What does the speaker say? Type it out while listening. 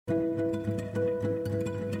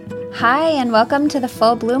Hi, and welcome to the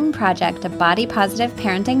Full Bloom Project, a body-positive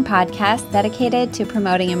parenting podcast dedicated to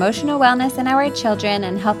promoting emotional wellness in our children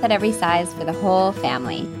and health at every size for the whole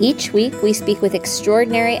family. Each week, we speak with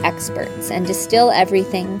extraordinary experts and distill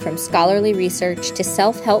everything from scholarly research to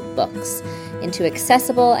self-help books into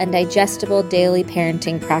accessible and digestible daily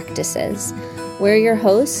parenting practices. We're your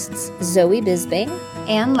hosts, Zoe Bisbing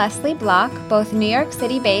and Leslie Block, both New York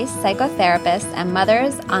City-based psychotherapists and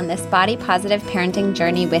mothers on this body-positive parenting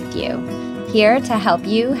journey with you, here to help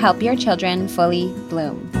you help your children fully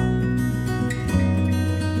bloom.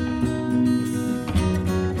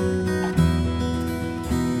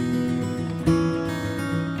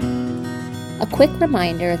 A quick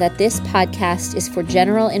reminder that this podcast is for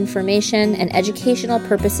general information and educational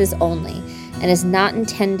purposes only, and is not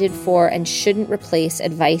intended for and shouldn't replace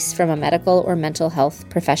advice from a medical or mental health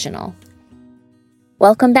professional.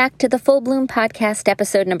 Welcome back to the Full Bloom Podcast,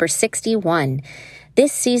 episode number 61.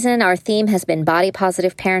 This season, our theme has been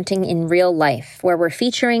body-positive parenting in real life, where we're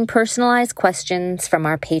featuring personalized questions from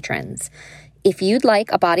our patrons. If you'd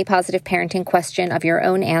like a body-positive parenting question of your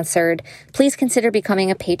own answered, please consider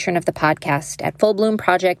becoming a patron of the podcast at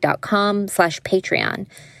fullbloomproject.com/Patreon.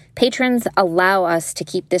 Patrons allow us to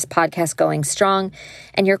keep this podcast going strong,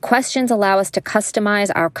 and your questions allow us to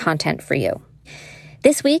customize our content for you.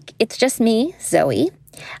 This week, it's just me, Zoe.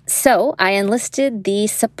 So I enlisted the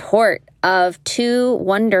support of two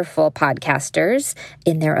wonderful podcasters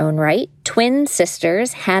in their own right, twin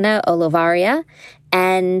sisters, Hannah Olavarria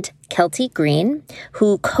and Kelty Green,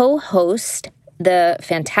 who co-host the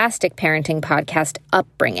fantastic parenting podcast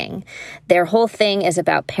Upbringing. Their whole thing is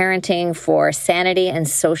about parenting for sanity and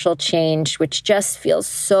social change, which just feels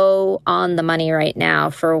so on the money right now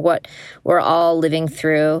for what we're all living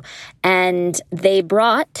through. And they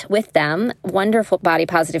brought with them wonderful body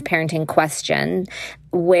positive parenting question,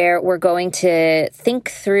 where we're going to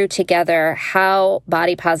think through together how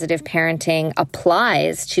body positive parenting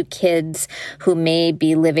applies to kids who may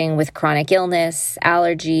be living with chronic illness,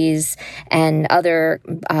 allergies, and other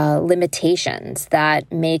limitations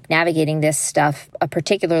that make navigating this stuff a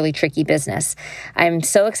particularly tricky business. I'm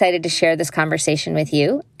so excited to share this conversation with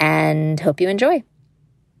you and hope you enjoy.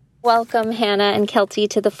 Welcome, Hannah and Kelty,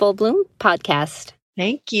 to the Full Bloom Podcast.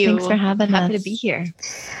 Thank you. Thanks for having us. Happy to be here.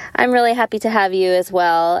 I'm really happy to have you as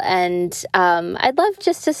well. And I'd love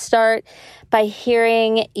just to start by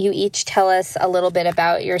hearing you each tell us a little bit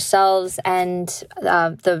about yourselves and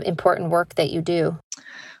the important work that you do.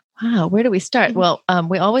 Wow, where do we start? Well,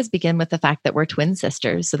 we always begin with the fact that we're twin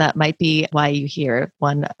sisters. So that might be why you hear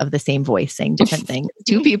one of the same voice saying different things.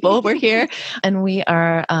 Two people, we're here. And we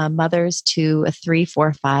are mothers to a 3,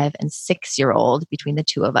 4, 5, and 6-year-old between the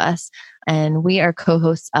two of us. And we are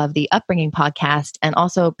co-hosts of the Upbringing podcast and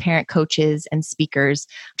also parent coaches and speakers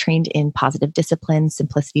trained in positive discipline,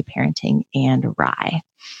 simplicity parenting, and RIE.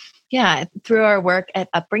 Yeah, through our work at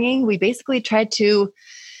Upbringing, we basically tried to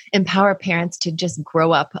empower parents to just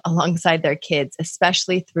grow up alongside their kids,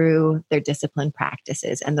 especially through their discipline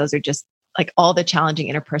practices. And those are just like all the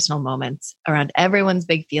challenging interpersonal moments around everyone's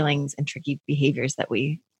big feelings and tricky behaviors that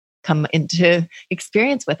we come into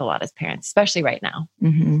experience with a lot as parents, especially right now.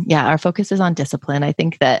 Mm-hmm. Yeah, our focus is on discipline. I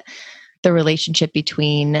think that the relationship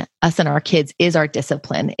between us and our kids is our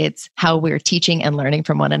discipline. It's how we're teaching and learning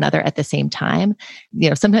from one another at the same time. You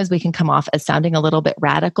know, sometimes we can come off as sounding a little bit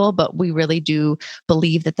radical, but we really do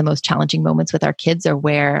believe that the most challenging moments with our kids are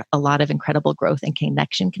where a lot of incredible growth and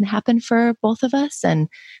connection can happen for both of us, and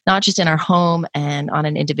not just in our home and on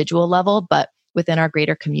an individual level, but within our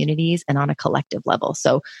greater communities and on a collective level.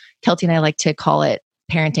 So Kelty and I like to call it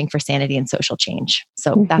parenting for sanity and social change.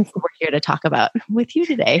 So that's what we're here to talk about with you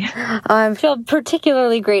today. I feel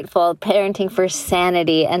particularly grateful. Parenting for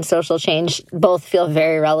sanity and social change both feel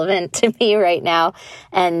very relevant to me right now.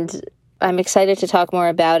 And I'm excited to talk more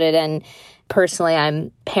about it. And personally,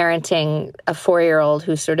 I'm parenting a 4-year-old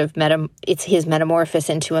who's sort of it's his metamorphosis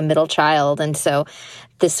into a middle child. And so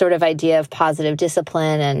this sort of idea of positive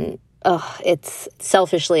discipline and it's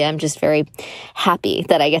selfishly, I'm just very happy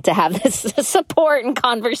that I get to have this support and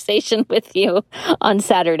conversation with you on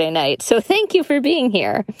Saturday night. So thank you for being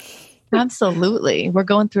here. Absolutely. We're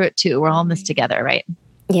going through it too. We're all in this together, right?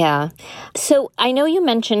 Yeah. So I know you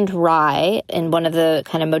mentioned RIE in one of the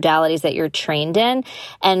kind of modalities that you're trained in,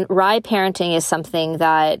 and RIE parenting is something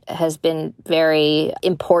that has been very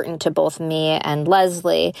important to both me and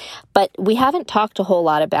Leslie, but we haven't talked a whole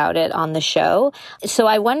lot about it on the show. So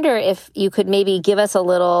I wonder if you could maybe give us a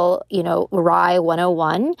little, RIE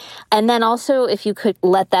 101, and then also if you could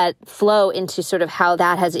let that flow into sort of how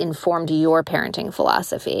that has informed your parenting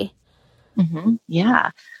philosophy. Mm-hmm.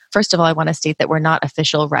 Yeah. First of all, I want to state that we're not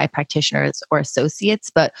official RIE practitioners or associates,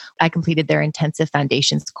 but I completed their intensive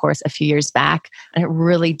foundations course a few years back, and it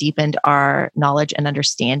really deepened our knowledge and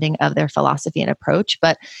understanding of their philosophy and approach.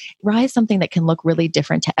 But RIE is something that can look really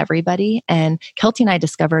different to everybody. And Kelty and I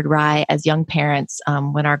discovered RIE as young parents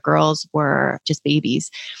when our girls were just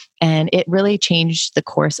babies. And it really changed the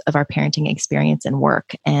course of our parenting experience and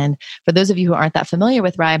work. And for those of you who aren't that familiar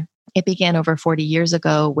with RIE, it began over 40 years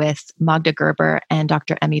ago with Magda Gerber and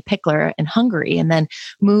Dr. Emmy Pickler in Hungary, and then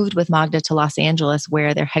moved with Magda to Los Angeles,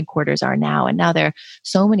 where their headquarters are now. And now there are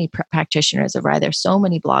so many practitioners of RIE. There's so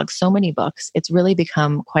many blogs, so many books. It's really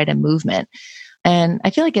become quite a movement. And I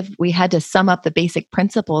feel like if we had to sum up the basic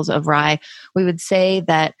principles of RIE, we would say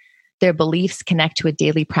that their beliefs connect to a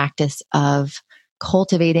daily practice of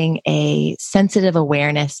cultivating a sensitive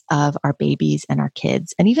awareness of our babies and our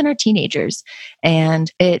kids and even our teenagers.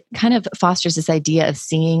 And it kind of fosters this idea of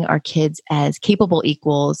seeing our kids as capable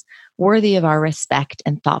equals, worthy of our respect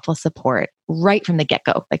and thoughtful support right from the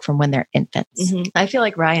get-go, like from when they're infants. Mm-hmm. I feel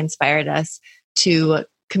like RIE inspired us to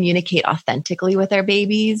communicate authentically with our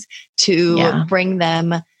babies, to bring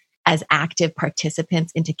them as active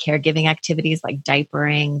participants into caregiving activities like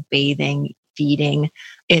diapering, bathing, feeding.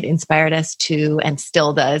 It inspired us to, and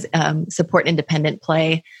still does, support independent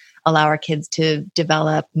play, allow our kids to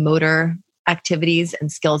develop motor activities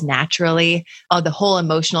and skills naturally. The whole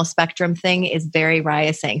emotional spectrum thing is very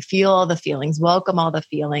RIE, saying feel all the feelings, welcome all the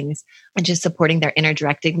feelings, and just supporting their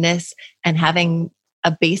interdirectedness and having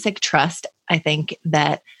a basic trust. I think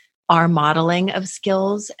that our modeling of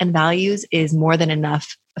skills and values is more than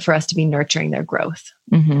enough for us to be nurturing their growth.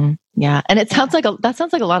 Mm-hmm. Yeah. And sounds like that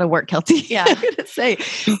sounds like a lot of work, Kelty. Yeah. I'm going to say,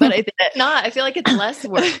 but I feel like it's less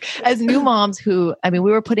work. As new moms we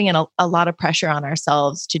were putting in a lot of pressure on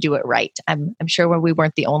ourselves to do it right. I'm sure we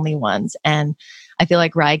weren't the only ones. And I feel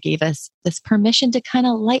like RIE gave us this permission to kind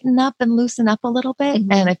of lighten up and loosen up a little bit.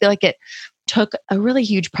 Mm-hmm. And I feel like it took a really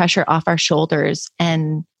huge pressure off our shoulders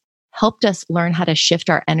and helped us learn how to shift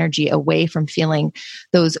our energy away from feeling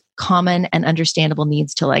those common and understandable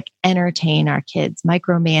needs to like entertain our kids,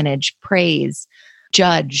 micromanage, praise,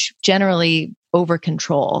 judge, generally over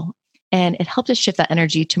control. And it helped us shift that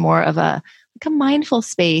energy to more of a mindful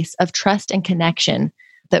space of trust and connection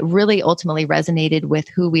that really ultimately resonated with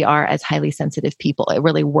who we are as highly sensitive people. It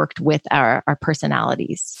really worked with our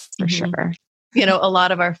personalities for sure. You know, a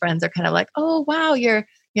lot of our friends are kind of like, oh, wow, you're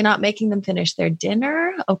not making them finish their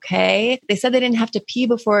dinner. Okay. They said they didn't have to pee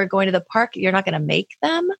before going to the park. You're not going to make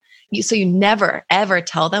them. So you never, ever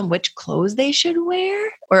tell them which clothes they should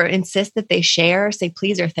wear or insist that they share, say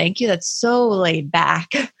please or thank you. That's so laid back.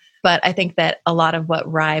 But I think that a lot of what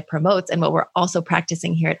RIE promotes and what we're also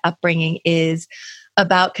practicing here at Upbringing is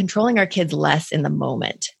about controlling our kids less in the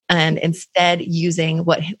moment and instead using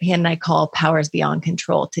what Hannah and I call powers beyond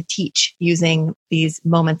control to teach, using these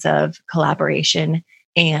moments of collaboration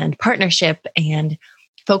and partnership and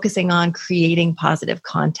focusing on creating positive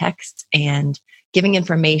context and giving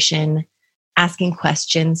information, asking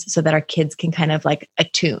questions so that our kids can kind of like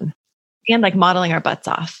attune and like modeling our butts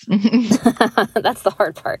off. That's the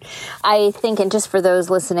hard part. I think, and just for those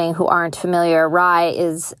listening who aren't familiar, RIE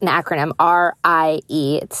is an acronym, RIE.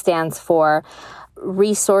 It stands for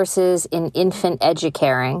Resources in Infant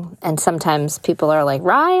Educaring. And sometimes people are like,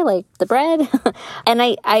 RIE, like the bread? And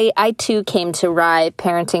I too came to RIE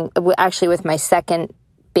parenting, actually with my second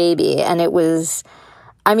baby. And it was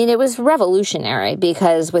revolutionary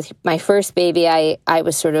because with my first baby, I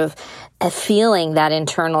was sort of feeling that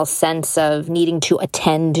internal sense of needing to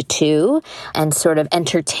attend to and sort of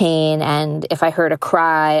entertain. And if I heard a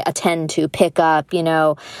cry, attend to, pick up,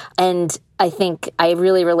 and I think I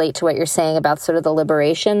really relate to what you're saying about sort of the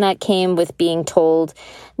liberation that came with being told,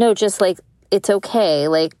 no, just like, it's okay.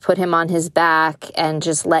 Like put him on his back and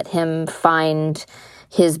just let him find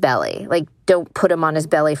his belly. Like don't put him on his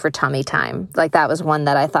belly for tummy time. Like that was one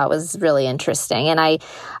that I thought was really interesting. And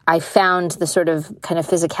I found the sort of kind of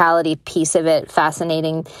physicality piece of it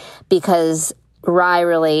fascinating because RIE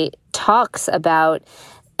really talks about,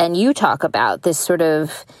 and you talk about this sort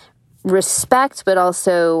of respect, but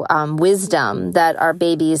also wisdom that our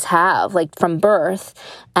babies have, like from birth.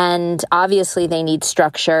 And obviously they need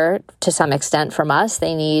structure to some extent from us.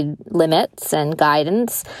 They need limits and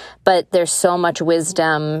guidance, but there's so much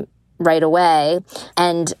wisdom right away.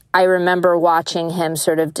 And I remember watching him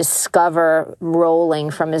sort of discover rolling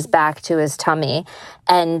from his back to his tummy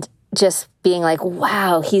and just being like,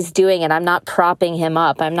 wow, he's doing it. I'm not propping him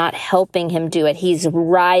up. I'm not helping him do it. He's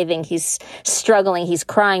writhing. He's struggling. He's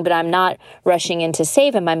crying, but I'm not rushing in to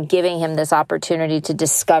save him. I'm giving him this opportunity to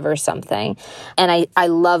discover something. And I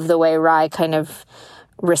love the way RIE kind of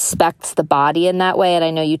respects the body in that way. And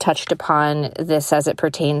I know you touched upon this as it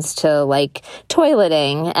pertains to like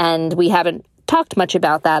toileting, and we haven't talked much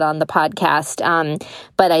about that on the podcast.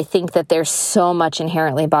 But I think that there's so much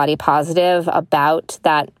inherently body positive about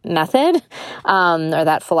that method or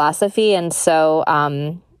that philosophy. And so,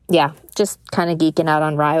 yeah, just kind of geeking out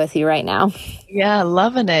on rye with you right now. Yeah,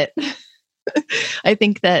 loving it. I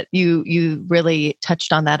think that you really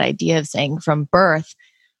touched on that idea of saying from birth,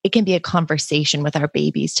 it can be a conversation with our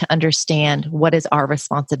babies to understand what is our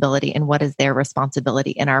responsibility and what is their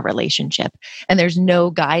responsibility in our relationship. And there's no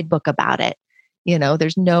guidebook about it. You know,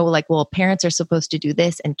 there's no like, well, parents are supposed to do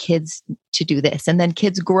this and kids to do this. And then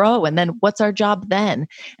kids grow. And then what's our job then?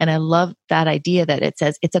 And I love that idea that it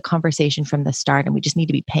says it's a conversation from the start and we just need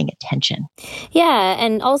to be paying attention. Yeah.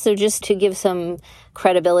 And also just to give some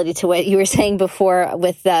credibility to what you were saying before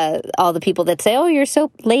with all the people that say, oh, you're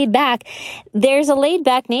so laid back. There's a laid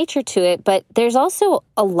back nature to it, but there's also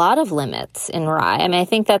a lot of limits in rye. I mean, I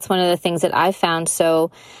think that's one of the things that I found so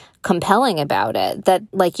compelling about it, that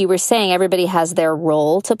like you were saying, everybody has their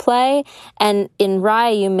role to play. And in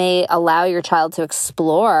rye, you may allow your child to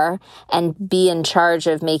explore and be in charge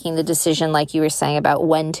of making the decision, like you were saying, about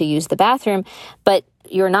when to use the bathroom, but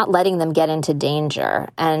you're not letting them get into danger.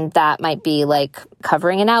 And that might be like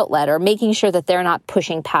covering an outlet or making sure that they're not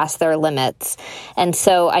pushing past their limits. And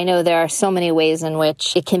so I know there are so many ways in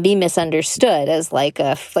which it can be misunderstood as like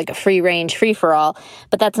a free range, free for all,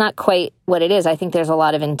 but that's not quite what it is. I think there's a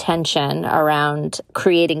lot of intention around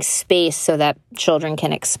creating space so that children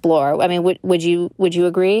can explore. I mean, would you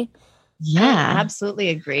agree? Yeah, I absolutely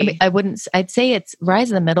agree. I mean, I'd say it's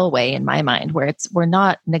rise in the middle way in my mind, where we're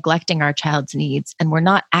not neglecting our child's needs and we're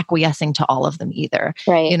not acquiescing to all of them either.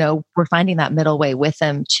 Right. You know, we're finding that middle way with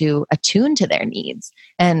them to attune to their needs.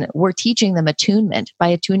 And we're teaching them attunement by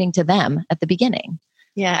attuning to them at the beginning.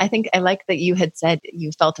 Yeah, I think I like that you had said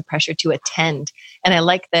you felt a pressure to attend. And I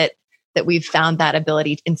like that we've found that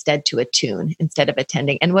ability instead to attune instead of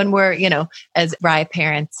attending. And when we're, as rye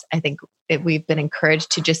parents, I think we've been encouraged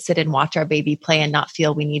to just sit and watch our baby play and not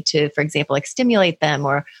feel we need to, for example, like stimulate them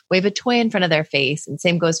or wave a toy in front of their face. And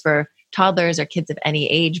same goes for toddlers or kids of any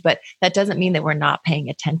age, but that doesn't mean that we're not paying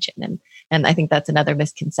attention. And I think that's another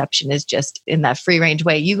misconception, is just in that free range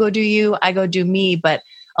way, you go do you, I go do me. But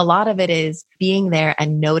a lot of it is being there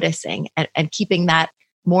and noticing and keeping that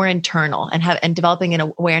more internal and developing an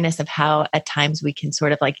awareness of how at times we can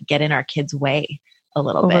sort of like get in our kids' way a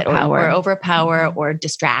little bit, or overpower or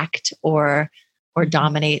distract or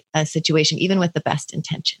dominate a situation, even with the best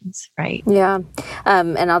intentions, right? Yeah.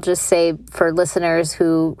 And I'll just say for listeners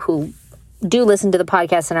who do listen to the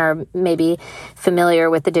podcast and are maybe familiar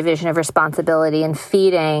with the division of responsibility and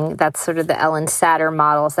feeding, that's sort of the Ellen Satter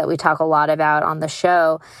models that we talk a lot about on the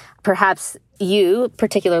show. Perhaps you,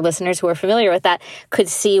 particular listeners who are familiar with that, could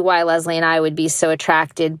see why Leslie and I would be so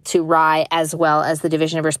attracted to rye as well as the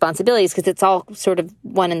division of responsibilities, because it's all sort of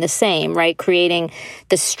one and the same, right? Creating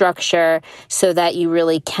the structure so that you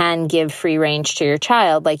really can give free range to your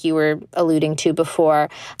child, like you were alluding to before,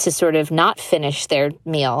 to sort of not finish their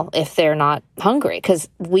meal if they're not hungry, because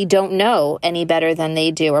we don't know any better than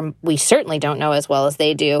they do, or we certainly don't know as well as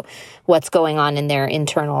they do what's going on in their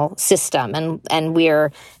internal system. And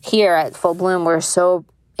we're here at Full Bloom, we're so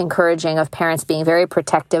encouraging of parents being very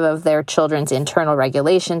protective of their children's internal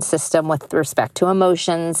regulation system with respect to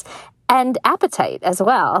emotions and appetite as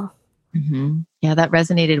well. Mm-hmm. Yeah, that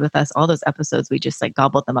resonated with us. All those episodes, we just like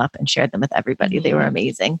gobbled them up and shared them with everybody. They were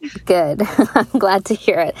amazing. Good. I'm glad to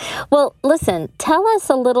hear it. Well, listen, tell us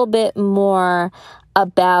a little bit more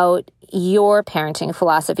about your parenting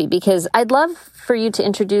philosophy, because I'd love for you to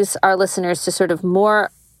introduce our listeners to sort of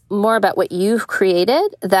more about what you've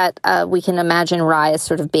created that we can imagine rye is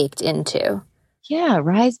sort of baked into. Yeah,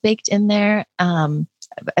 rye's baked in there.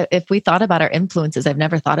 If we thought about our influences, I've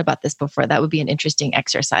never thought about this before. That would be an interesting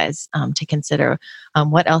exercise to consider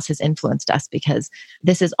what else has influenced us, because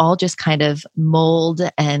this is all just kind of mold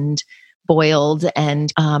and boiled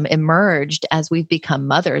and emerged as we've become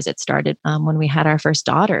mothers. It started when we had our first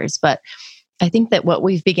daughters, but I think that what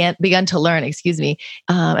we've begun to learn,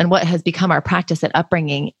 and what has become our practice at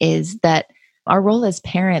Upbringing is that our role as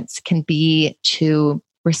parents can be to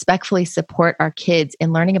respectfully support our kids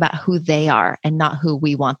in learning about who they are and not who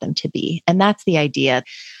we want them to be. And that's the idea.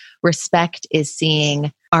 Respect is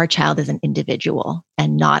seeing our child as an individual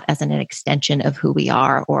and not as an extension of who we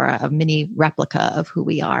are, or a mini replica of who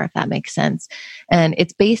we are, if that makes sense. And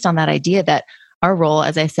it's based on that idea that our role,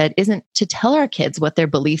 as I said, isn't to tell our kids what their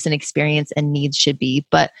beliefs and experience and needs should be,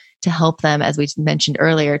 but to help them, as we mentioned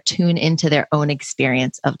earlier, tune into their own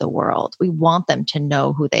experience of the world. We want them to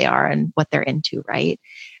know who they are and what they're into, right?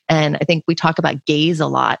 And I think we talk about gaze a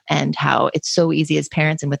lot and how it's so easy as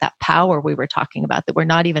parents, and with that power we were talking about that we're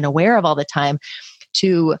not even aware of all the time,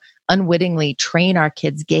 to unwittingly train our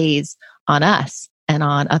kids' gaze on us and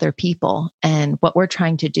on other people. And what we're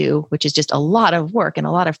trying to do, which is just a lot of work and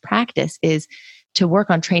a lot of practice, is to work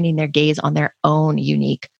on training their gaze on their own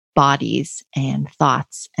unique bodies and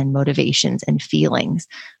thoughts and motivations and feelings.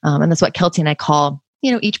 And that's what Kelty and I call,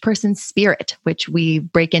 each person's spirit, which we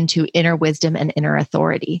break into inner wisdom and inner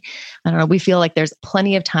authority. I don't know. We feel like there's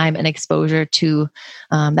plenty of time and exposure to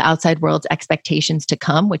the outside world's expectations to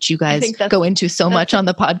come, which you guys go into so much on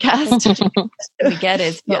the podcast. We get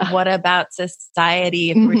it. But what about society?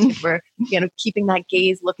 If we're keeping that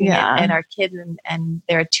gaze looking at our kids and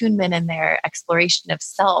their attunement and their exploration of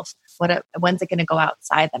self. When's it going to go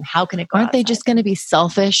outside them? How can it go Aren't they just going to be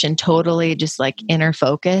selfish and totally just like inner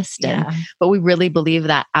focused? But we really believe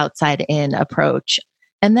that outside in approach.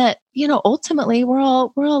 And that, ultimately we're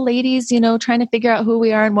all ladies, trying to figure out who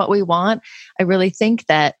we are and what we want. I really think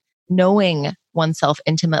that knowing oneself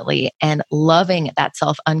intimately and loving that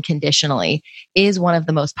self unconditionally is one of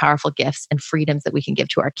the most powerful gifts and freedoms that we can give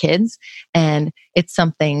to our kids. And it's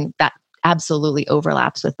something that absolutely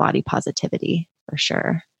overlaps with body positivity for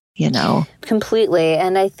sure. Completely.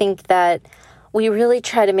 And I think that we really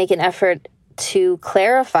try to make an effort to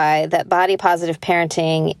clarify that body positive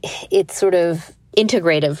parenting, it's sort of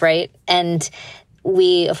integrative, right? And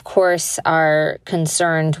we, of course, are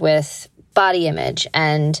concerned with body image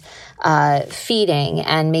and feeding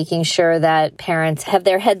and making sure that parents have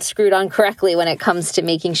their heads screwed on correctly when it comes to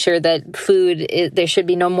making sure that there should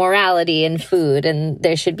be no morality in food and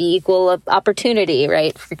there should be equal opportunity,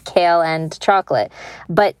 right, for kale and chocolate.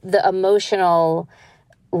 But the emotional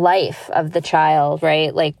life of the child,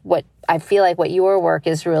 right, like what I feel like what your work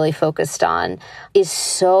is really focused on is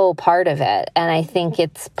so part of it. And I think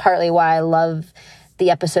it's partly why I love the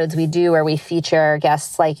episodes we do where we feature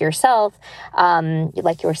guests like yourself,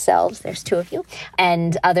 like yourselves, there's two of you,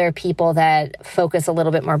 and other people that focus a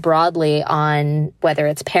little bit more broadly on whether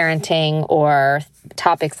it's parenting or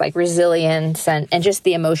topics like resilience and just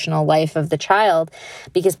the emotional life of the child.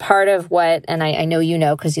 Because part of what, and I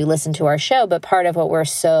know because you listen to our show, but part of what we're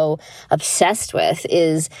so obsessed with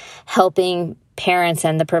is helping parents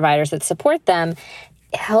and the providers that support them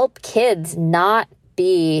help kids not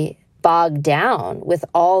be bogged down with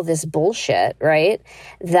all this bullshit, right?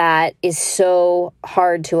 That is so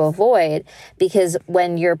hard to avoid, because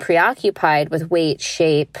when you're preoccupied with weight,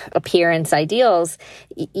 shape, appearance, ideals,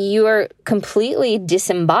 you are completely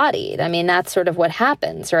disembodied. I mean, that's sort of what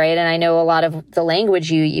happens, right? And I know a lot of the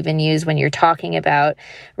language you even use when you're talking about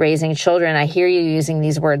raising children, I hear you using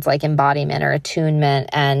these words like embodiment or attunement.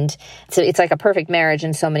 And so it's like a perfect marriage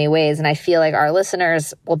in so many ways. And I feel like our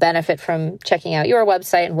listeners will benefit from checking out your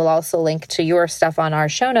website, and we'll also link to your stuff on our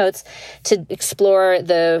show notes to explore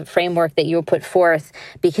the framework that you put forth,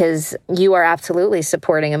 because you are absolutely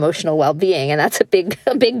supporting emotional well-being. And that's a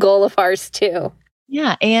big goal of ours too.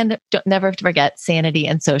 Yeah. And never forget sanity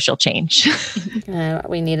and social change.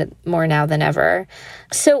 We need it more now than ever.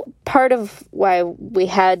 So part of why we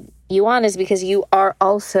had you on is because you are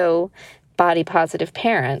also body positive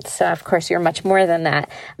parents. Of course, you're much more than that,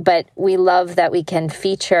 but we love that we can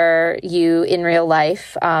feature you in real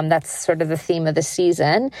life. That's sort of the theme of the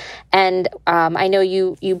season. And I know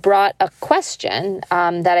you brought a question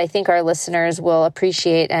that I think our listeners will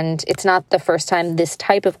appreciate. And it's not the first time this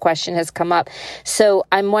type of question has come up. So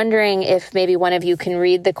I'm wondering if maybe one of you can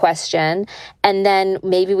read the question, and then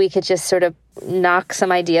maybe we could just sort of knock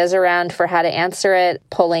some ideas around for how to answer it,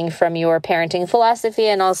 pulling from your parenting philosophy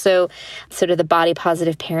and also sort of the body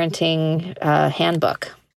positive parenting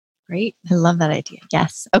handbook. Great. I love that idea.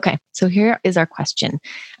 Yes. Okay. So here is our question.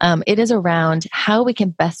 It is around how we can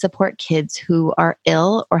best support kids who are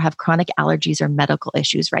ill or have chronic allergies or medical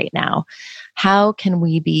issues right now. How can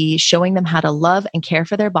we be showing them how to love and care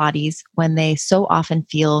for their bodies when they so often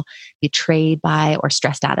feel betrayed by or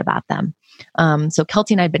stressed out about them? So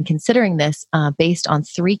Kelty and I have been considering this based on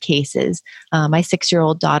 3 cases. My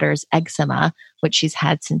 6-year-old daughter's eczema, which she's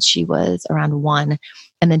had since she was around 1.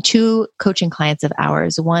 And then 2 coaching clients of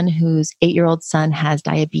ours, one whose 8-year-old son has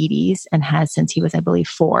diabetes and has since he was, I believe,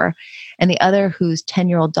 4. And the other whose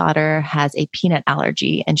 10-year-old daughter has a peanut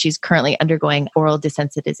allergy, and she's currently undergoing oral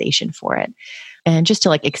desensitization for it. And just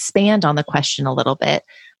to expand on the question a little bit,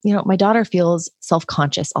 my daughter feels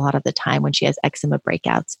self-conscious a lot of the time when she has eczema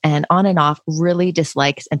breakouts, and on and off really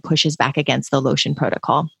dislikes and pushes back against the lotion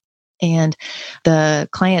protocol. And the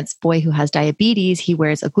client's boy who has diabetes, he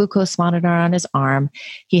wears a glucose monitor on his arm.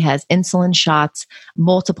 He has insulin shots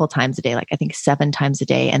multiple times a day, like I think 7 times a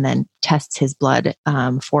day, and then tests his blood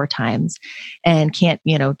 4 times and can't,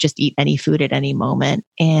 just eat any food at any moment.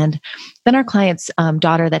 And then our client's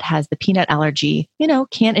daughter that has the peanut allergy,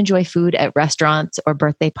 can't enjoy food at restaurants or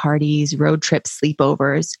birthday parties, road trips,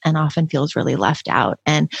 sleepovers, and often feels really left out.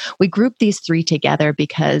 And we group these 3 together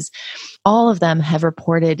because all of them have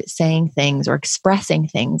reported saying things or expressing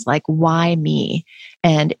things like, why me?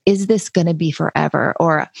 And is this going to be forever?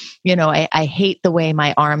 Or, I hate the way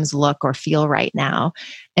my arms look or feel right now.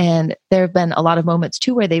 And there have been a lot of moments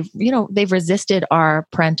too where they've resisted our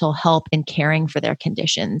parental help in caring for their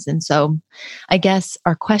conditions. And so I guess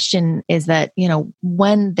our question is that,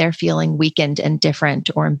 when they're feeling weakened and different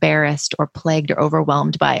or embarrassed or plagued or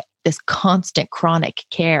overwhelmed by this constant chronic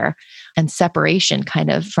care and separation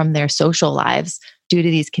kind of from their social lives due to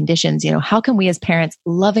these conditions, how can we as parents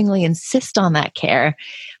lovingly insist on that care?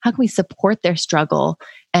 How can we support their struggle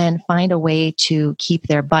and find a way to keep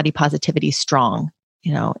their body positivity strong,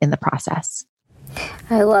 in the process?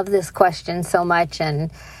 I love this question so much.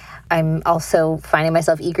 And I'm also finding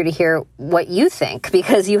myself eager to hear what you think,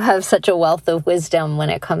 because you have such a wealth of wisdom when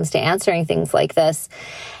it comes to answering things like this.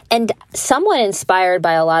 And somewhat inspired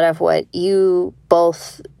by a lot of what you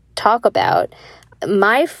both talk about,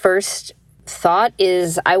 my first thought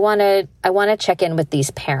is I want to check in with these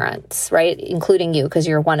parents, right? Including you, because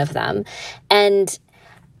you're one of them, and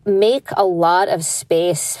make a lot of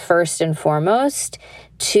space first and foremost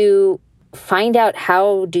to find out,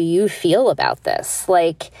 how do you feel about this?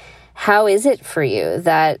 Like, how is it for you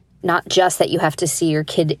that not just that you have to see your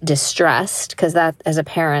kid distressed, because that as a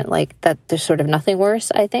parent, like that, there's sort of nothing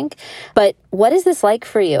worse, I think. But what is this like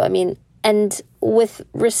for you? I mean, and with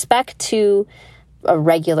respect to a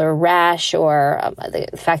regular rash or the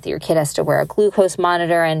fact that your kid has to wear a glucose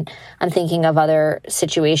monitor. And I'm thinking of other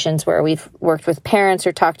situations where we've worked with parents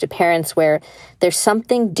or talked to parents where there's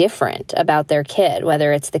something different about their kid,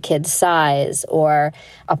 whether it's the kid's size or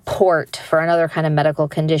a port for another kind of medical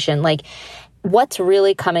condition. Like, what's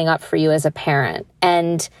really coming up for you as a parent?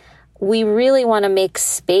 And we really want to make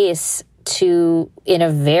space to, in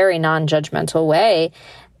a very non-judgmental way,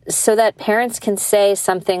 so that parents can say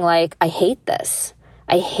something like, I hate this.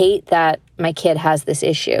 I hate that my kid has this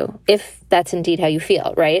issue, if that's indeed how you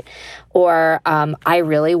feel, right? Or I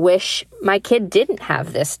really wish my kid didn't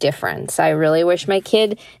have this difference. I really wish my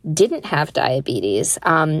kid didn't have diabetes.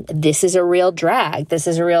 This is a real drag. This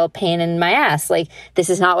is a real pain in my ass. Like, this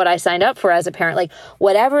is not what I signed up for as a parent. Like,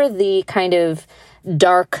 whatever the kind of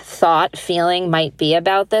dark thought feeling might be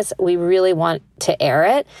about this, we really want to air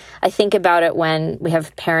it. I think about it when we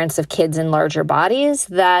have parents of kids in larger bodies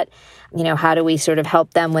that, how do we sort of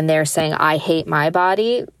help them when they're saying, I hate my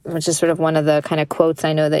body, which is sort of one of the kind of quotes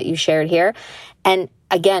I know that you shared here. And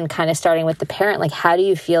again, kind of starting with the parent, like, how do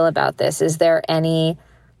you feel about this? Is there any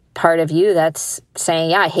part of you that's saying,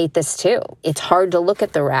 yeah, I hate this too? It's hard to look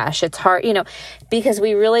at the rash. It's hard, because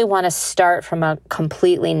we really want to start from a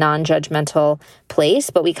completely non-judgmental place,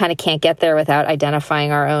 but we kind of can't get there without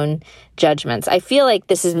identifying our own judgments. I feel like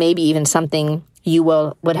this is maybe even something you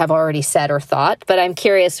would have already said or thought, but I'm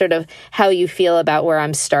curious sort of how you feel about where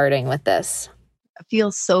I'm starting with this. I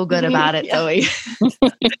feel so good about it, Zoe.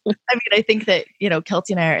 I think that, Kelty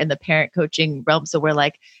and I are in the parent coaching realm. So we're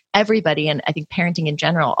like, everybody, and I think parenting in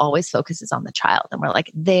general always focuses on the child. And we're like,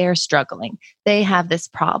 they're struggling. They have this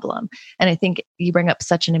problem. And I think you bring up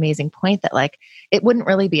such an amazing point that, like, it wouldn't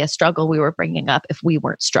really be a struggle we were bringing up if we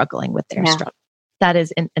weren't struggling with their struggle. That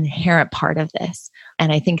is an inherent part of this.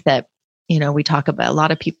 And I think that, we talk about, a lot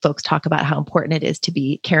of folks talk about how important it is to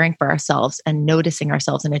be caring for ourselves and noticing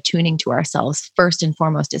ourselves and attuning to ourselves first and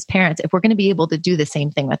foremost as parents, if we're going to be able to do the same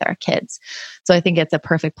thing with our kids. So I think it's a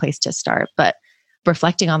perfect place to start. But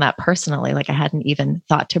reflecting on that personally, like, I hadn't even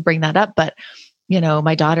thought to bring that up, but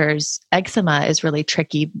my daughter's eczema is really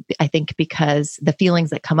tricky, I think, because the feelings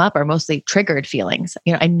that come up are mostly triggered feelings.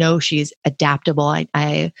 I know she's adaptable.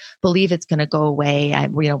 I believe it's going to go away.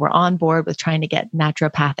 We're on board with trying to get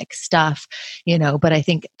naturopathic stuff, but I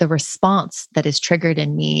think the response that is triggered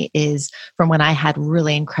in me is from when I had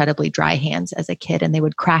really incredibly dry hands as a kid, and they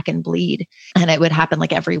would crack and bleed. And it would happen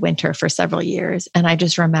like every winter for several years. And I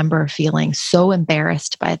just remember feeling so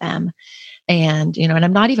embarrassed by them. And, and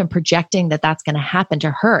I'm not even projecting that that's going to happen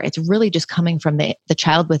to her. It's really just coming from the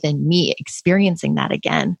child within me, experiencing that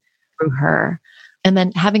again through her. And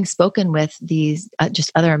then having spoken with these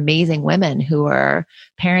just other amazing women who are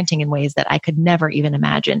parenting in ways that I could never even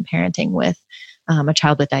imagine parenting with a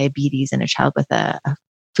child with diabetes and a child with a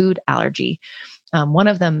food allergy. One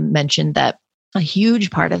of them mentioned that a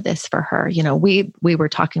huge part of this for her. We were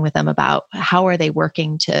talking with them about how are they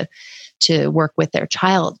working to work with their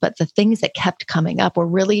child, but the things that kept coming up were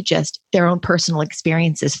really just their own personal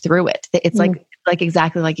experiences through it. It's like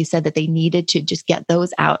exactly like you said, that they needed to just get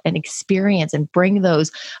those out and experience and bring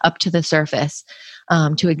those up to the surface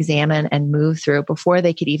to examine and move through before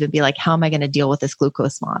they could even be like, how am I going to deal with this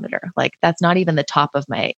glucose monitor? Like, that's not even the top of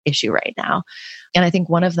my issue right now. And I think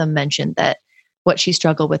one of them mentioned that what she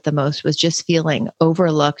struggled with the most was just feeling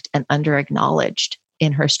overlooked and under-acknowledged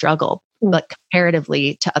in her struggle, but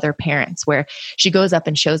comparatively to other parents, where she goes up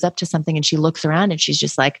and shows up to something and she looks around and she's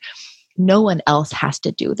just like, no one else has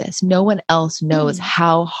to do this. No one else knows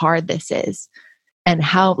how hard this is and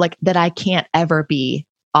how like that I can't ever be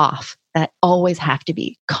off. That I always have to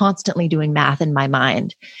be constantly doing math in my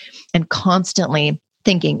mind and constantly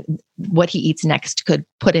thinking what he eats next could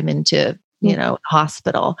put him into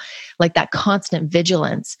hospital. Like that constant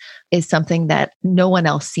vigilance is something that no one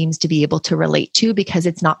else seems to be able to relate to because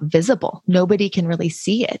it's not visible. Nobody can really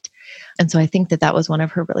see it. And so I think that was one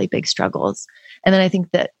of her really big struggles. And then I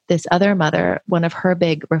think that this other mother, one of her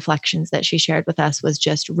big reflections that she shared with us was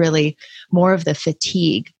just really more of the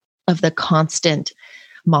fatigue of the constant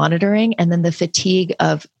monitoring, and then the fatigue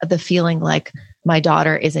of the feeling like my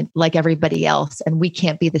daughter isn't like everybody else and we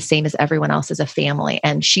can't be the same as everyone else as a family,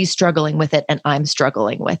 and she's struggling with it and I'm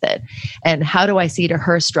struggling with it. And how do I see to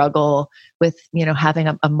her struggle with having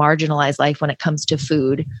a marginalized life when it comes to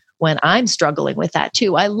food, when I'm struggling with that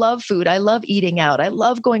too? I love food. I love eating out. I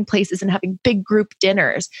love going places and having big group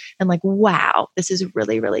dinners. And like, wow, this is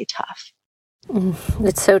really, really tough.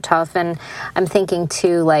 It's so tough. And I'm thinking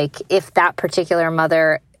too, like if that particular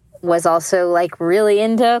mother was also like really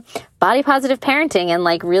into body positive parenting and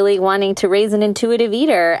like really wanting to raise an intuitive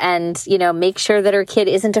eater and, make sure that her kid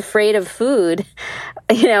isn't afraid of food,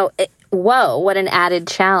 whoa, what an added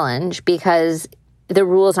challenge, because the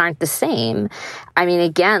rules aren't the same. I mean,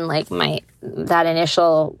 again, like that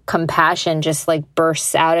initial compassion just like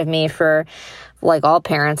bursts out of me for like all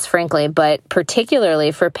parents, frankly, but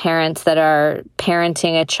particularly for parents that are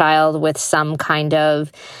parenting a child with some kind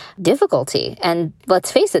of difficulty. And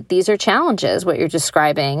let's face it, these are challenges, what you're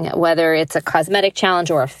describing, whether it's a cosmetic challenge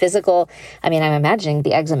or a physical. I mean, I'm imagining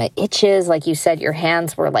the eczema itches. Like you said, your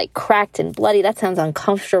hands were like cracked and bloody. That sounds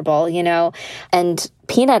uncomfortable, and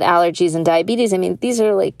peanut allergies and diabetes. I mean, these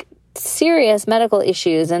are like serious medical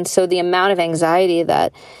issues. And so the amount of anxiety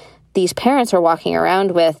that these parents are walking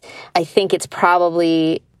around with, I think it's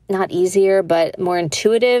probably not easier, but more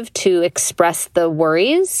intuitive to express the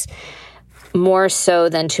worries more so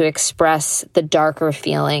than to express the darker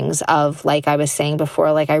feelings of, like I was saying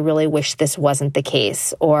before, like, I really wish this wasn't the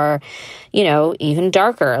case. Or, even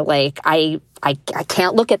darker, like, I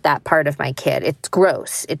can't look at that part of my kid. It's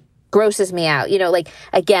gross. It grosses me out.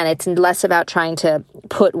 Again, it's less about trying to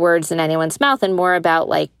put words in anyone's mouth and more about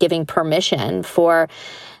like giving permission for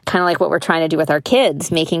kind of like what we're trying to do with our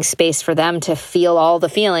kids, making space for them to feel all the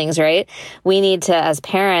feelings, right? We need to, as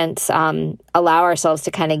parents, allow ourselves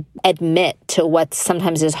to kind of admit to what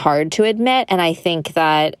sometimes is hard to admit. And I think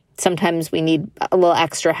that sometimes we need a little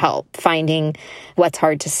extra help finding what's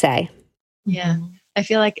hard to say. Yeah. I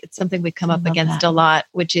feel like it's something we come up against a lot,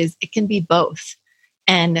 which is it can be both.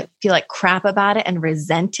 And feel like crap about it and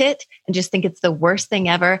resent it and just think it's the worst thing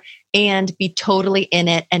ever, and be totally in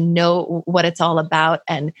it and know what it's all about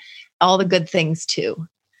and all the good things too.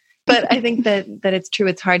 But I think that it's true.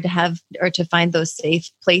 It's hard to have or to find those safe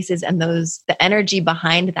places and the energy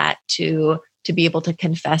behind that to be able to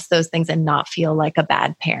confess those things and not feel like a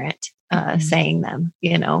bad parent saying them,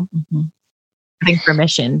 Having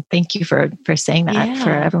permission. Thank you for saying that for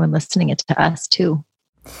everyone listening it to us too.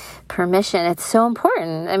 Permission. It's so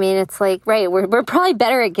important. I mean, it's like, right, we're probably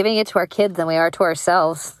better at giving it to our kids than we are to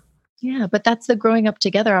ourselves. Yeah, but that's the growing up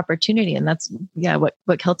together opportunity. And that's, what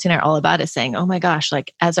Kelty and I are all about, is saying, oh my gosh,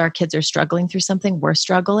 like as our kids are struggling through something, we're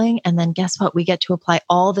struggling. And then guess what? We get to apply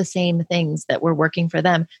all the same things that we're working for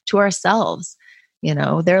them to ourselves.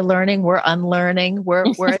 They're learning, we're unlearning, we're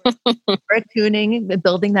attuning,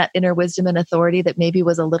 building that inner wisdom and authority that maybe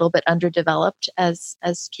was a little bit underdeveloped as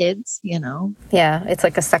kids, Yeah, it's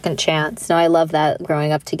like a second chance. No, I love that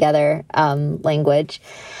growing up together language.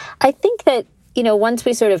 I think that, once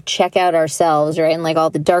we sort of check out ourselves, right, and like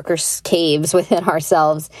all the darker caves within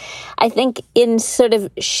ourselves, I think in sort of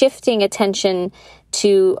shifting attention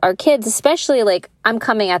to our kids, especially like I'm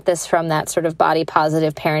coming at this from that sort of body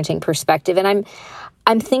positive parenting perspective. And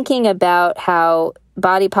I'm thinking about how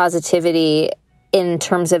body positivity in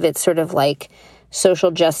terms of its sort of like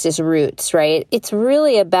social justice roots, right? It's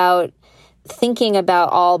really about thinking about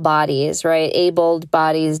all bodies, right? Abled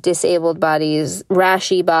bodies, disabled bodies,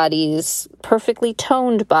 rashy bodies, perfectly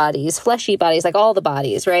toned bodies, fleshy bodies, like all the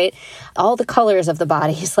bodies, right? All the colors of the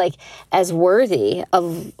bodies, like as worthy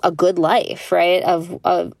of a good life, right?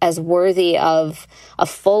 As worthy of a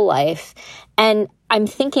full life. And I'm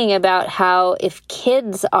thinking about how if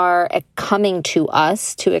kids are coming to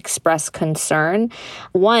us to express concern,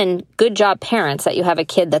 one, good job parents that you have a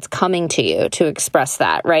kid that's coming to you to express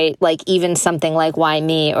that, right? Like even something like why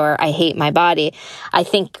me or I hate my body. I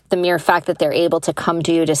think the mere fact that they're able to come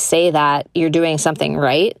to you to say that, you're doing something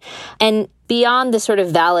right. And beyond the sort of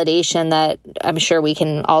validation that I'm sure we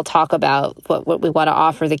can all talk about, what we want to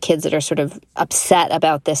offer the kids that are sort of upset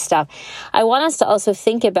about this stuff, I want us to also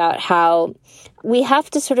think about how we have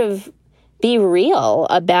to sort of be real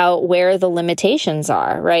about where the limitations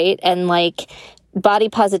are, right? And like body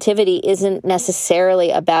positivity isn't necessarily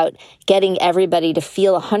about getting everybody to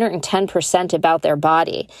feel 110% about their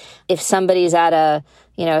body. If somebody's at a,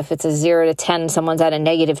 if it's a 0 to 10, someone's at a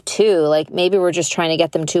 -2, like maybe we're just trying to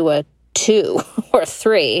get them to a 2 or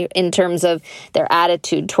 3 in terms of their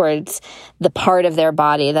attitude towards the part of their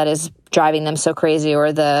body that is driving them so crazy,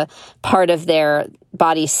 or the part of their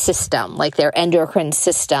body system, like their endocrine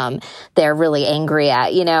system, they're really angry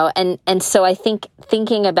at, and so I think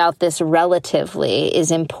thinking about this relatively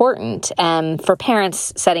is important for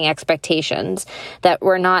parents setting expectations that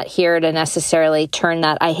we're not here to necessarily turn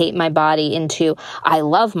that I hate my body into I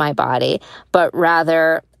love my body, but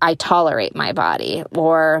rather I tolerate my body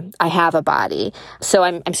or I have a body. So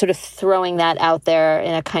I'm sort of throwing that out there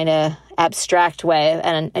in a kind of abstract way,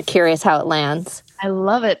 and I'm curious how it lands. I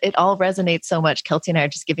love it. It all resonates so much. Kelty and I are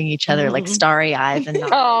just giving each other like starry eyes and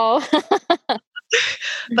oh.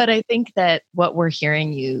 But I think that what we're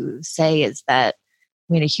hearing you say is that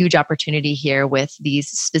we had a huge opportunity here with these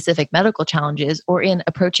specific medical challenges, or in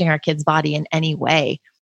approaching our kid's body in any way,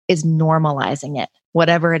 is normalizing it,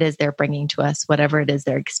 whatever it is they're bringing to us, whatever it is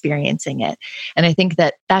they're experiencing it. And I think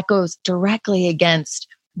that that goes directly against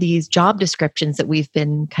these job descriptions that we've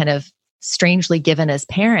been kind of strangely given as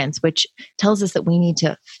parents, which tells us that we need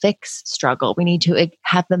to fix struggle. We need to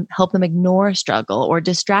help them ignore struggle, or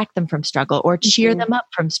distract them from struggle, or cheer them up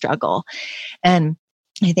from struggle. And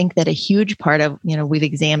I think that a huge part of, we've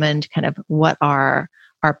examined kind of what our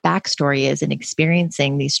backstory is in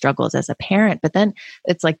experiencing these struggles as a parent. But then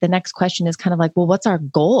it's like the next question is kind of like, well, what's our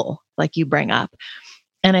goal? Like you bring up.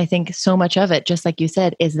 And I think so much of it, just like you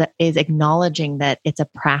said, is acknowledging that it's a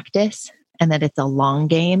practice and that it's a long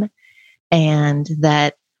game, and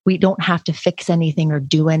that we don't have to fix anything or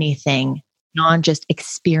do anything beyond just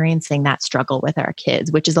experiencing that struggle with our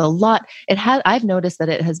kids, which is a lot. I've noticed that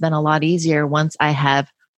it has been a lot easier once I have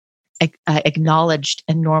acknowledged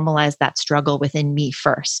and normalized that struggle within me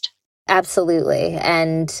first. Absolutely.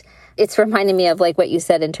 And it's reminding me of like what you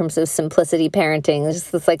said in terms of simplicity parenting.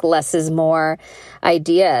 There's this like less is more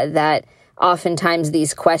idea that oftentimes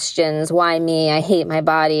these questions, why me, I hate my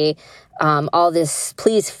body, all this,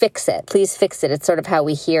 please fix it. It's sort of how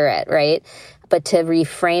we hear it, right? But to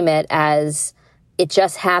reframe it as it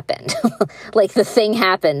just happened. Like the thing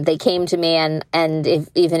happened. They came to me, and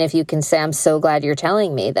even if you can say, I'm so glad you're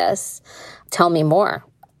telling me this, tell me more.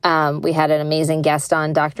 We had an amazing guest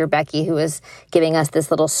on, Dr. Becky, who was giving us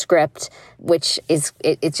this little script, which is,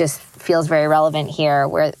 it just feels very relevant here,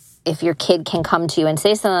 where if your kid can come to you and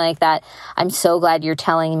say something like that, I'm so glad you're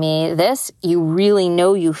telling me this. You really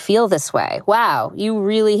know you feel this way. Wow, you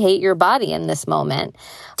really hate your body in this moment.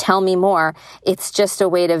 Tell me more. It's just a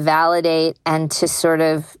way to validate and to sort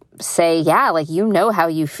of say, yeah, like, you know how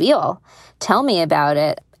you feel. Tell me about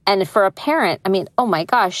it. And for a parent, I mean, oh my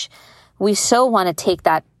gosh, we so want to take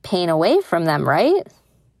that pain away from them, right?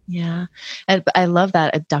 Yeah. And I love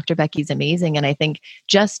that. Dr. Becky's amazing. And I think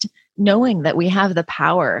just knowing that we have the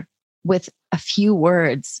power with a few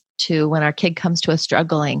words to, when our kid comes to us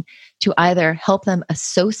struggling, to either help them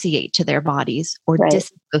associate to their bodies or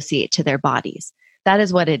disassociate to their bodies. That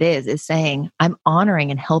is what it is saying, I'm honoring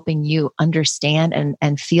and helping you understand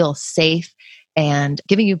and feel safe, and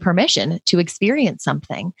giving you permission to experience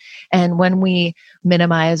something. And when we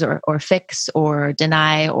minimize or fix or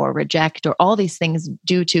deny or reject or all these things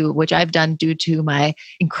which I've done due to my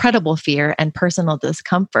incredible fear and personal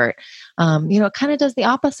discomfort, it kind of does the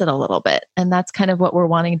opposite a little bit. And that's kind of what we're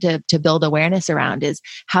wanting to build awareness around, is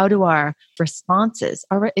how do our responses,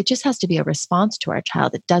 it just has to be a response to our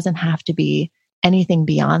child. It doesn't have to be anything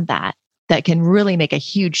beyond that can really make a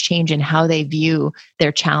huge change in how they view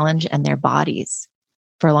their challenge and their bodies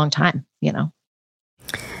for a long time,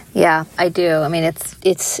 Yeah, I do. I mean,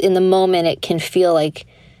 it's in the moment, it can feel like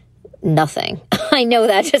nothing. I know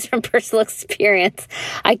that just from personal experience.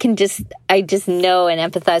 I just know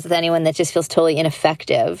and empathize with anyone that just feels totally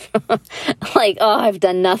ineffective. Like, oh, I've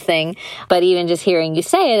done nothing. But even just hearing you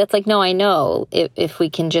say it, it's like, no, I know if we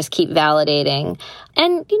can just keep validating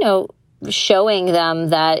and, showing them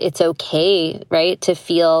that it's okay, right, to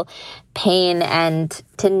feel pain and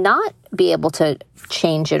to not be able to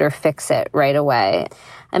change it or fix it right away.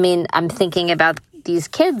 I mean, I'm thinking about these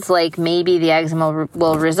kids, like maybe the eczema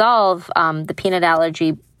will resolve. The peanut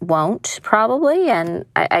allergy won't probably. And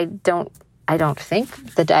I don't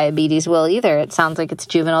think the diabetes will either. It sounds like it's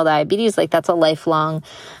juvenile diabetes. Like that's a lifelong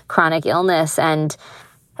chronic illness. And,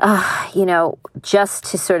 just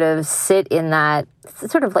to sort of sit in that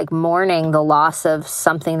sort of like mourning the loss of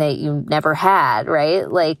something that you never had, right?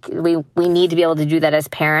 Like we need to be able to do that as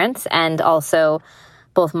parents and also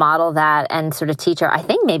both model that and sort of teach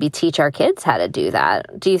our kids how to do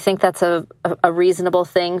that. Do you think that's a reasonable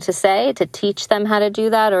thing to say, to teach them how to do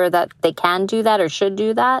that, or that they can do that or should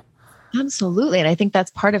do that? Absolutely. And I think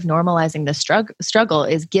that's part of normalizing the struggle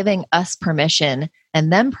is giving us permission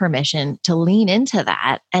and them permission to lean into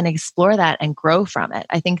that and explore that and grow from it.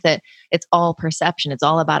 I think that it's all perception. It's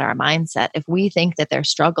all about our mindset. If we think that their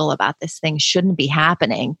struggle about this thing shouldn't be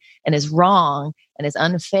happening and is wrong and is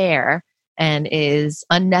unfair and is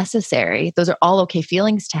unnecessary, those are all okay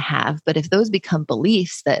feelings to have. But if those become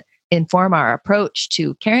beliefs that inform our approach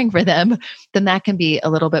to caring for them, then that can be a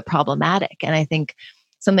little bit problematic. And I think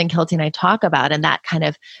something Kelty and I talk about, and that kind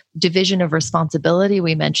of division of responsibility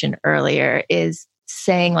we mentioned earlier, is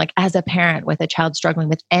saying, like, as a parent with a child struggling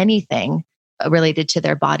with anything related to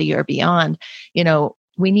their body or beyond,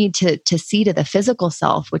 we need to see to the physical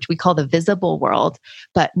self, which we call the visible world,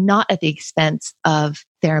 but not at the expense of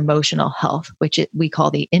their emotional health, which we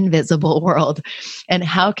call the invisible world. And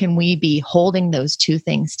how can we be holding those two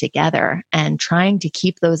things together and trying to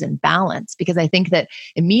keep those in balance? Because I think that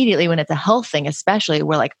immediately when it's a health thing, especially,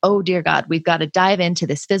 we're like, oh dear God, we've got to dive into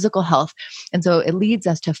this physical health. And so it leads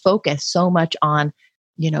us to focus so much on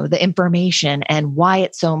the information and why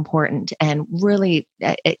it's so important. And really,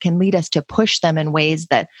 it can lead us to push them in ways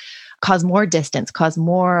that cause more distance, cause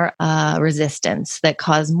more resistance, that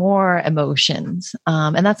cause more emotions.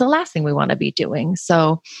 And that's the last thing we want to be doing.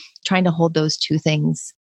 So trying to hold those two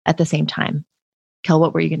things at the same time. Kel,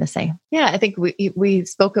 what were you going to say? Yeah, I think we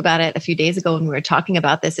spoke about it a few days ago when we were talking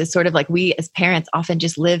about this. Is sort of like we as parents often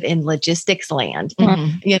just live in logistics land,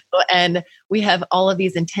 and we have all of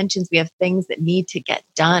these intentions. We have things that need to get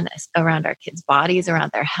done around our kids' bodies,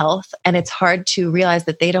 around their health. And it's hard to realize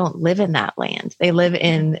that they don't live in that land. They live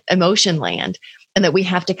in emotion land, and that we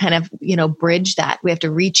have to kind of, bridge that. We have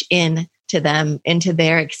to reach in to them, into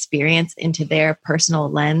their experience, into their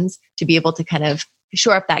personal lens to be able to kind of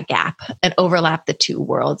shore up that gap and overlap the two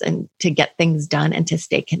worlds and to get things done and to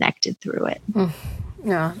stay connected through it.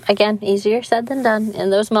 No, again, easier said than done in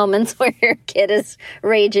those moments where your kid is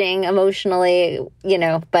raging emotionally,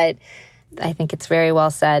 but I think it's very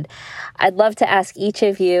well said. I'd love to ask each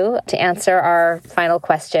of you to answer our final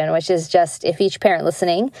question, which is just if each parent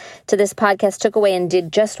listening to this podcast took away and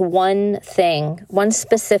did just one thing, one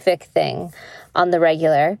specific thing on the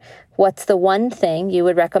regular, what's the one thing you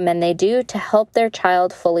would recommend they do to help their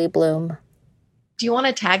child fully bloom? Do you want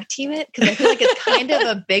to tag team it? Because I feel like it's kind of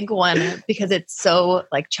a big one because it's so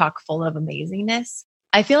like chock full of amazingness.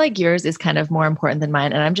 I feel like yours is kind of more important than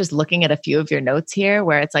mine. And I'm just looking at a few of your notes here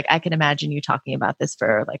where it's like, I can imagine you talking about this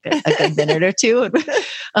for like a good minute or two.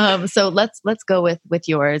 So let's go with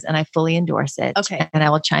yours, and I fully endorse it. Okay. And I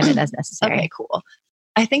will chime in as necessary. Okay, cool.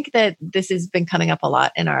 I think that this has been coming up a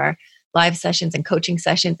lot in our live sessions and coaching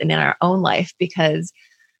sessions and in our own life because,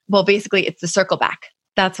 well, basically it's the circle back.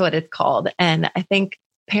 That's what it's called. And I think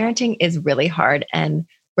parenting is really hard. And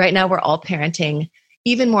right now we're all parenting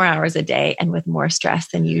even more hours a day and with more stress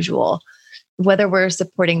than usual, whether we're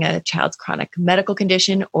supporting a child's chronic medical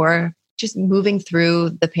condition or just moving through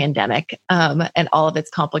the pandemic and all of its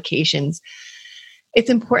complications. It's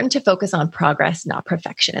important to focus on progress, not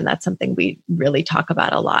perfection. And that's something we really talk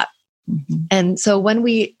about a lot. Mm-hmm. And so when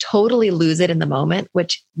we totally lose it in the moment,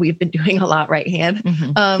 which we've been doing a lot, right, Han?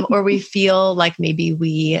 Mm-hmm. Or we feel like maybe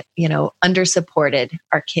we, undersupported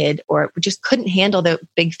our kid, or we just couldn't handle the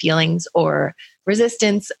big feelings or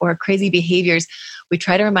resistance or crazy behaviors, we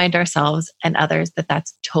try to remind ourselves and others that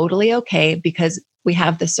that's totally okay because we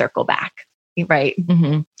have the circle back, right?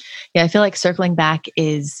 Mm-hmm. Yeah, I feel like circling back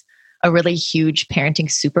is a really huge parenting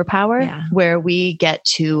superpower where we get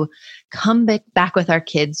to come back with our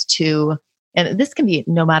kids to, and this can be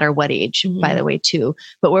no matter what age, by the way, too,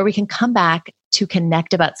 but where we can come back to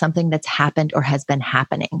connect about something that's happened or has been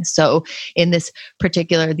happening. So in these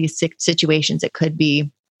situations, it could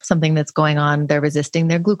be something that's going on. They're resisting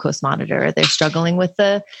their glucose monitor. They're struggling with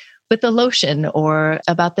the lotion, or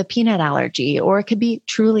about the peanut allergy, or it could be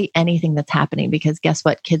truly anything that's happening, because guess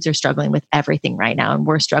what? Kids are struggling with everything right now, and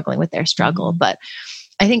we're struggling with their struggle. But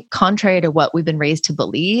I think contrary to what we've been raised to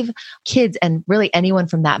believe, kids, and really anyone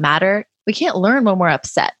from that matter, we can't learn when we're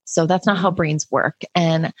upset. So that's not how brains work.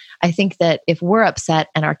 And I think that if we're upset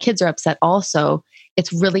and our kids are upset also,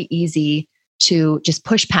 it's really easy to just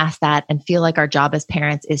push past that and feel like our job as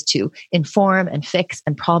parents is to inform and fix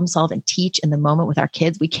and problem solve and teach in the moment with our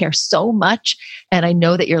kids. We care so much. And I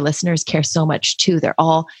know that your listeners care so much too. They're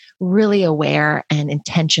all really aware and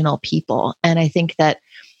intentional people. And I think that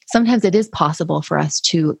sometimes it is possible for us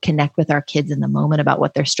to connect with our kids in the moment about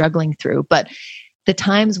what they're struggling through. But the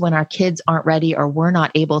times when our kids aren't ready or we're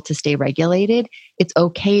not able to stay regulated, it's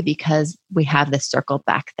okay, because we have this circle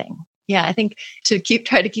back thing. Yeah, I think to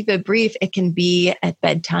try to keep it brief, it can be at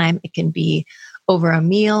bedtime, it can be over a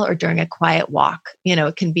meal or during a quiet walk.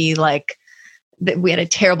 It can be like we had a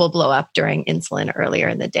terrible blow up during insulin earlier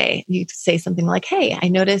in the day. You say something like, "Hey, I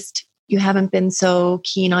noticed you haven't been so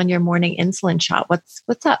keen on your morning insulin shot.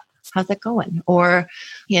 What's up? How's that going?" Or,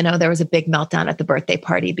 there was a big meltdown at the birthday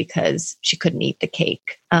party because she couldn't eat the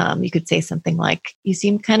cake. You could say something like, "You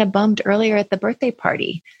seemed kind of bummed earlier at the birthday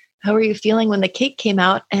party. How were you feeling when the cake came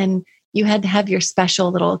out and you had to have your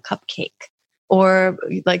special little cupcake?" Or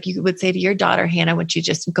like you would say to your daughter, Hannah, when she's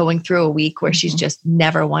just going through a week where she's just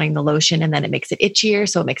never wanting the lotion, and then it makes it itchier,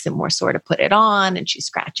 so it makes it more sore to put it on, and she's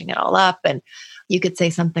scratching it all up. And you could say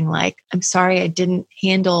something like, "I'm sorry, I didn't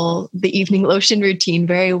handle the evening lotion routine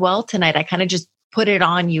very well tonight. I kind of just put it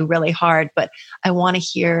on you really hard, but I want to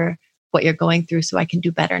hear what you're going through so I can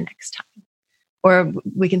do better next time." Or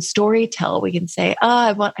we can story tell. We can say,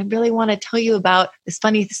 I really want to tell you about this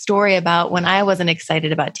funny story about when I wasn't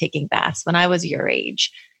excited about taking baths when I was your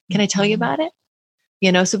age. Can I tell you about it?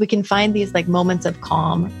 So we can find these like moments of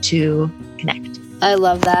calm to connect. I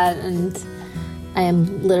love that. And I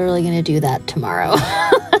am literally going to do that tomorrow.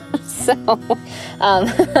 So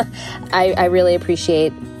I really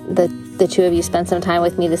appreciate the two of you spent some time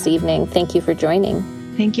with me this evening. Thank you for joining.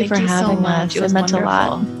 Thank you for having us. It meant a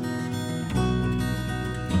lot.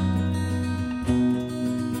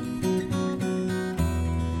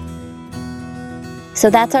 So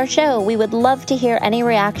that's our show. We would love to hear any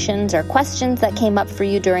reactions or questions that came up for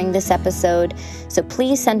you during this episode. So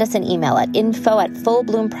please send us an email at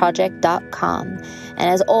info@fullbloomproject.com. And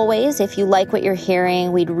as always, if you like what you're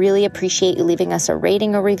hearing, we'd really appreciate you leaving us a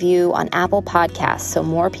rating or review on Apple Podcasts so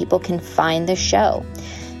more people can find the show.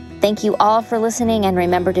 Thank you all for listening, and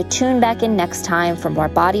remember to tune back in next time for more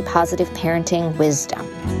body positive parenting wisdom.